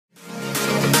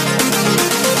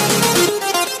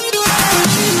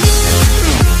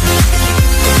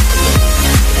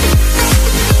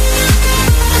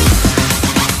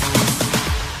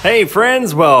Hey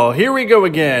friends, well, here we go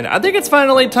again. I think it's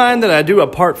finally time that I do a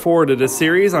part 4 to this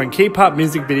series on K-pop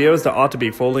music videos that ought to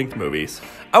be full-length movies.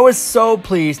 I was so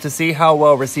pleased to see how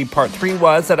well received part 3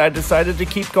 was that I decided to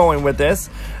keep going with this.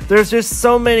 There's just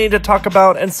so many to talk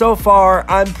about, and so far,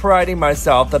 I'm priding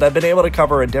myself that I've been able to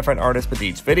cover a different artist with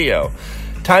each video.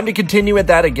 Time to continue with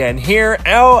that again here.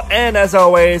 And as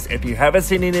always, if you haven't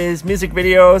seen any of these music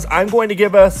videos, I'm going to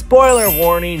give a spoiler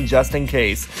warning just in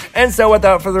case. And so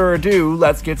without further ado,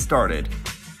 let's get started.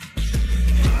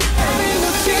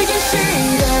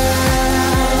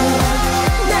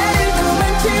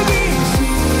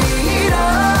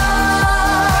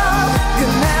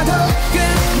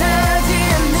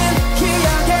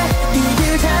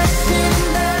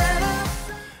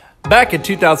 Back in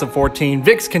 2014,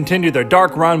 VIXX continued their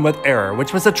dark run with Error,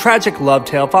 which was a tragic love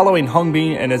tale following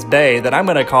Hongbin and his bae that I'm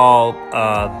gonna call,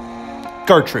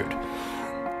 Gertrude.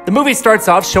 The movie starts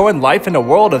off showing life in a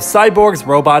world of cyborgs,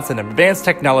 robots, and advanced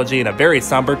technology in a very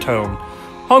somber tone.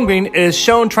 Hongbin is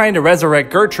shown trying to resurrect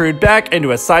Gertrude back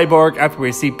into a cyborg after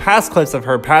we see past clips of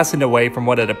her passing away from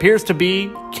what it appears to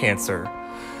be cancer.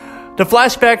 The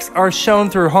flashbacks are shown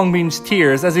through Hongbin's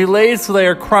tears as he lays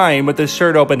there crying with his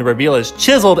shirt open to reveal his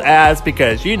chiseled ass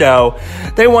because, you know,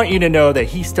 they want you to know that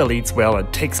he still eats well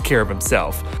and takes care of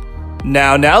himself.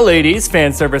 Now ladies,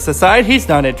 fan service aside, he's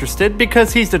not interested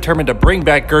because he's determined to bring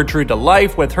back Gertrude to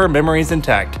life with her memories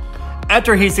intact.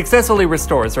 After he successfully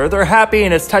restores her, they're happy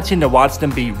and it's touching to watch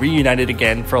them be reunited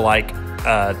again for like,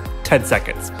 10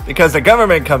 seconds. Because the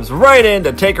government comes right in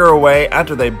to take her away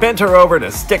after they bent her over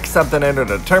to stick something in her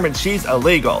to determine she's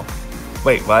illegal.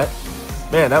 Wait, what?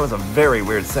 Man, that was a very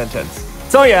weird sentence.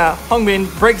 So yeah,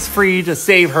 Hongbin breaks free to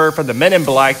save her from the men in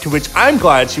black, to which I'm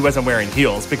glad she wasn't wearing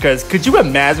heels, because could you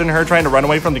imagine her trying to run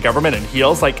away from the government in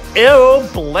heels? Like, ew,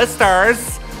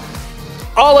 blisters!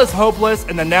 All is hopeless,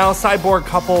 and the now cyborg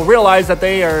couple realize that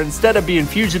they are, instead of being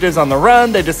fugitives on the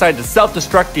run, they decide to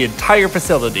self-destruct the entire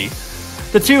facility.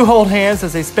 The two hold hands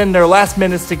as they spend their last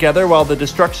minutes together while the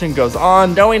destruction goes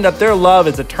on, knowing that their love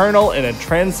is eternal and it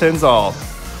transcends all.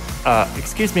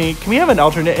 Excuse me, can we have an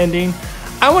alternate ending?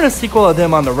 I want a sequel of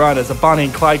them on the run as a Bonnie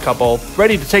and Clyde couple,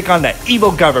 ready to take on that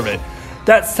evil government.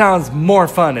 That sounds more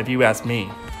fun if you ask me.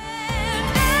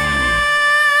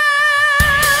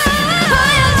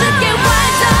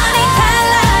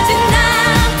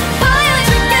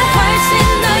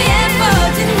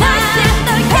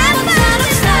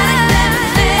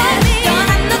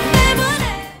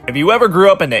 If you ever grew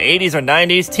up in the 80s or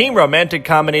 90s, teen romantic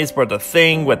comedies were the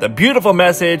thing with a beautiful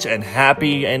message and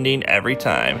happy ending every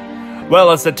time.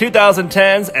 Well, it's the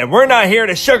 2010s, and we're not here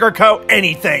to sugarcoat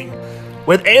anything.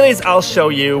 With Ailee's I'll Show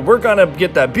You, we're gonna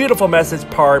get the beautiful message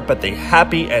part, but the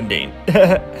happy ending.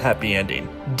 Happy ending.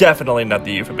 Definitely not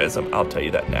the euphemism, I'll tell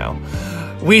you that now.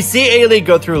 We see Ailee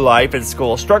go through life in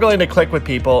school, struggling to click with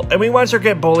people, and we watch her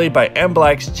get bullied by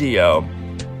MBLAQ's Geo.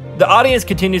 The audience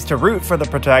continues to root for the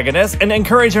protagonist and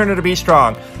encourage her to be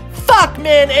strong. Fuck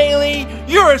man, Ailee!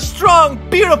 You're a strong,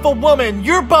 beautiful woman!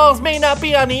 Your balls may not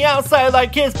be on the outside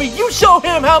like his, but you show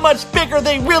him how much bigger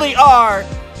they really are!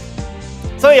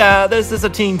 So yeah, this is a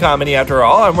teen comedy after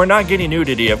all, and we're not getting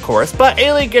nudity of course, but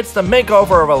Ailee gets the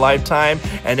makeover of a lifetime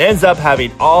and ends up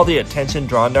having all the attention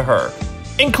drawn to her.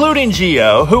 Including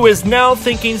Geo, who is now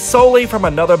thinking solely from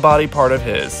another body part of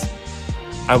his.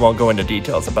 I won't go into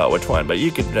details about which one, but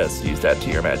you can just use that to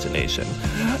your imagination.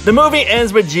 The movie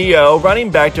ends with Geo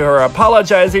running back to her,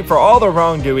 apologizing for all the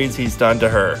wrongdoings he's done to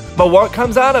her. But what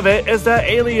comes out of it is that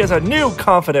Ailee is a new,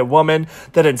 confident woman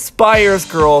that inspires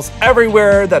girls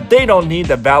everywhere that they don't need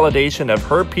the validation of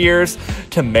her peers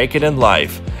to make it in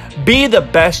life. Be the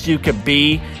best you can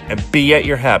be and be at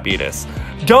your happiness.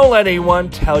 Don't let anyone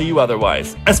tell you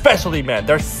otherwise, especially men.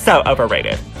 They're so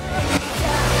overrated.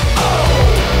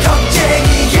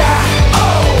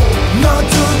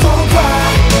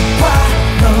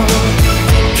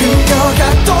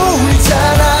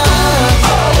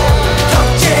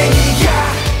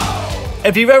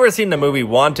 If you've ever seen the movie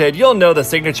Wanted, you'll know the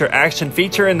signature action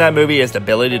feature in that movie is the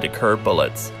ability to curve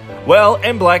bullets. Well,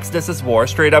 MBLAQ's This Is War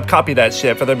straight up copied that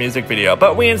shit for their music video,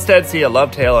 but we instead see a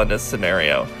love tale in this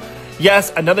scenario.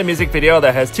 Yes, another music video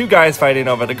that has two guys fighting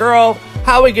over the girl.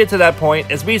 How we get to that point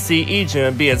is we see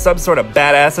Ijun being some sort of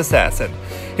badass assassin.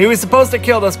 He was supposed to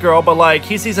kill this girl, but like,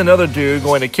 he sees another dude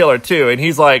going to kill her too, and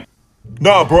he's like,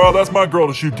 "Nah, bro, that's my girl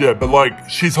to shoot dead, but like,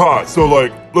 she's hot, so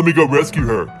like, let me go rescue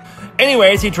her."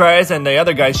 Anyways, he tries and the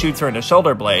other guy shoots her in the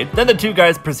shoulder blade. Then the two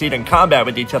guys proceed in combat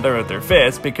with each other with their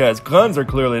fists because guns are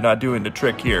clearly not doing the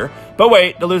trick here. But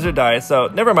wait, the loser dies, so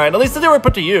never mind. At least they were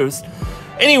put to use.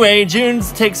 Anyway,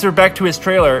 Junes takes her back to his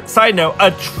trailer. Side note,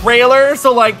 a trailer?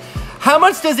 So like, How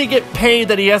much does he get paid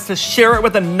that he has to share it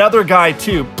with another guy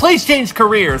too? Please change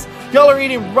careers. Y'all are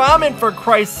eating ramen for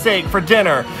Christ's sake for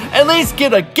dinner. At least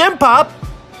get a gimpop.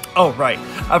 Oh, right.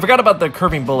 I forgot about the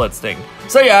curving bullets thing.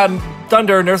 So yeah,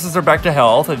 Thunder nurses her back to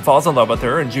health and falls in love with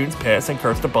her, and Jun's pissed and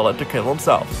curves the bullet to kill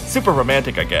himself. Super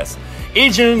romantic, I guess.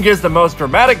 Jun gives the most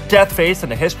dramatic death face in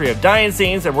the history of dying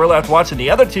scenes, and we're left watching the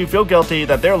other two feel guilty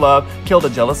that their love killed a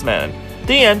jealous man.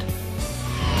 The end.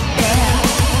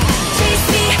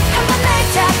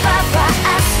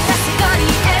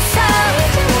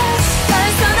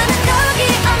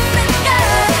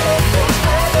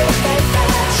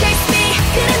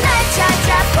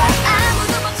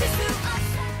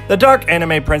 The dark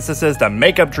anime princesses, the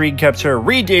makeup Dreamcatcher,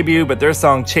 re-debuted with their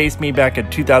song Chase Me back in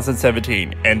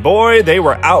 2017, and boy, they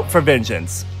were out for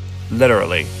vengeance.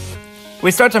 Literally.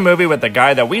 We start the movie with the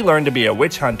guy that we learn to be a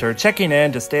witch hunter checking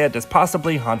in to stay at this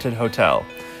possibly haunted hotel.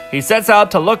 He sets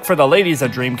out to look for the ladies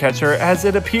of Dreamcatcher, as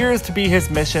it appears to be his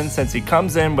mission since he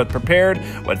comes in prepared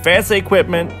with fancy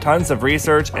equipment, tons of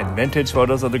research, and vintage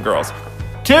photos of the girls.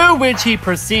 To which he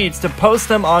proceeds to post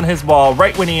them on his wall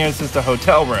right when he enters the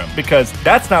hotel room, because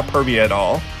that's not pervy at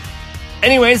all.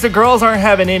 Anyways, the girls aren't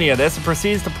having any of this and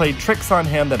proceeds to play tricks on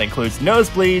him that includes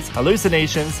nosebleeds,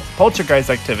 hallucinations, poltergeist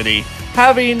activity,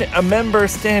 having a member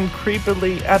stand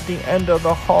creepily at the end of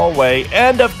the hallway,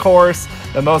 and of course,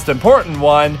 the most important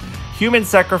one, human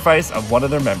sacrifice of one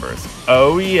of their members.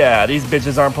 Oh yeah, these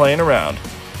bitches aren't playing around.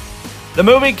 The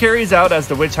movie carries out as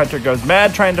the witch hunter goes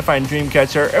mad trying to find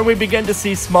Dreamcatcher, and we begin to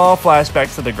see small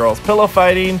flashbacks of the girls pillow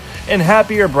fighting in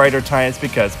happier, brighter times,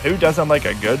 because who doesn't like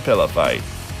a good pillow fight?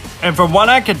 And from what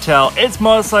I can tell, it's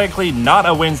most likely not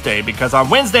a Wednesday, because on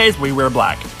Wednesdays we wear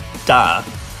black. Duh.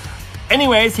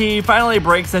 Anyways, he finally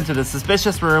breaks into the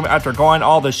suspicious room after going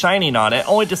all the shining on it,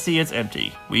 only to see it's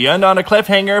empty. We end on a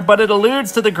cliffhanger, but it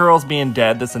alludes to the girls being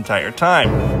dead this entire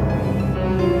time.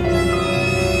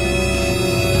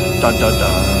 Dun, dun,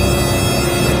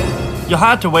 dun. You'll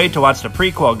have to wait to watch the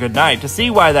prequel Goodnight to see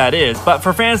why that is, but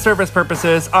for fan service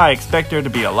purposes, I expect there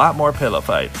to be a lot more pillow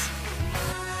fights.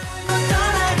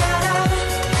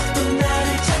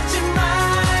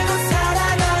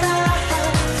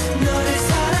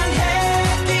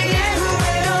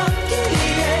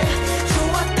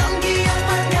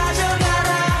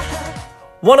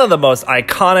 One of the most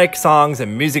iconic songs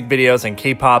and music videos in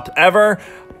K-pop ever,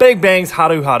 BIGBANG's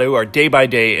Haru Haru or Day by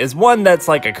Day is one that's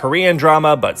like a Korean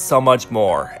drama but so much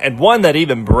more, and one that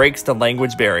even breaks the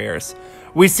language barriers.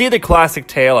 We see the classic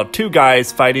tale of two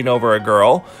guys fighting over a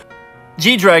girl.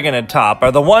 G-Dragon and Top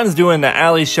are the ones doing the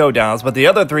Ailee showdowns, but the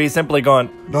other three simply going,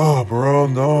 "No, bro,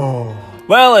 no."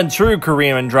 Well, in true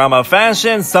Korean drama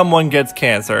fashion, someone gets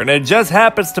cancer, and it just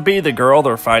happens to be the girl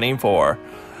they're fighting for.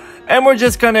 And we're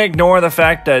just gonna ignore the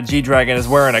fact that G-Dragon is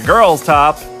wearing a girl's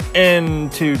top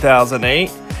in 2008.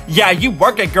 Yeah, you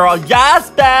work it, girl. Yes,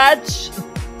 bitch!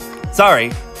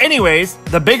 Sorry. Anyways,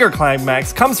 the bigger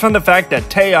climax comes from the fact that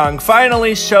Taeyong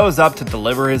finally shows up to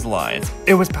deliver his lines.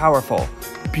 It was powerful,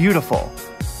 beautiful,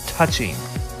 touching.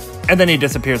 And then he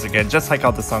disappears again, just like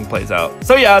how the song plays out.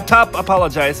 So yeah, Top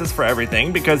apologizes for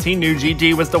everything because he knew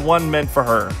GD was the one meant for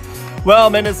her.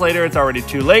 Well, minutes later, it's already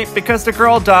too late because the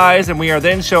girl dies, and we are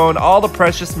then shown all the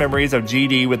precious memories of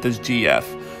GD with his GF.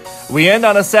 We end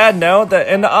on a sad note,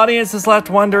 and the audience is left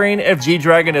wondering if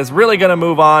G-Dragon is really going to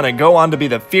move on and go on to be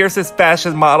the fiercest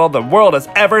fashion model the world has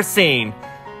ever seen.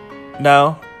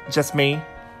 No, just me.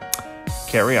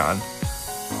 Carry on.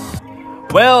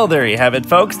 Well, there you have it,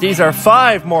 folks. These are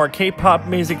 5 more K-pop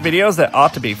music videos that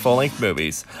ought to be full-length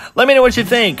movies. Let me know what you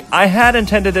think. I had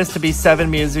intended this to be 7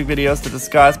 music videos to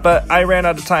discuss, but I ran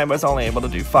out of time. I was only able to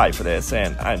do 5 for this,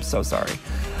 and I'm so sorry.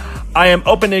 I am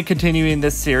open to continuing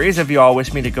this series if you all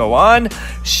wish me to go on.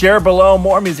 Share below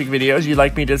more music videos you'd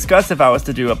like me to discuss if I was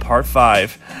to do a part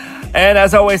 5. And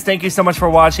as always, thank you so much for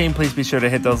watching. Please be sure to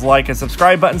hit those like and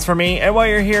subscribe buttons for me. And while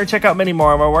you're here, check out many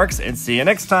more of my works, and see you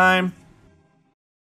next time.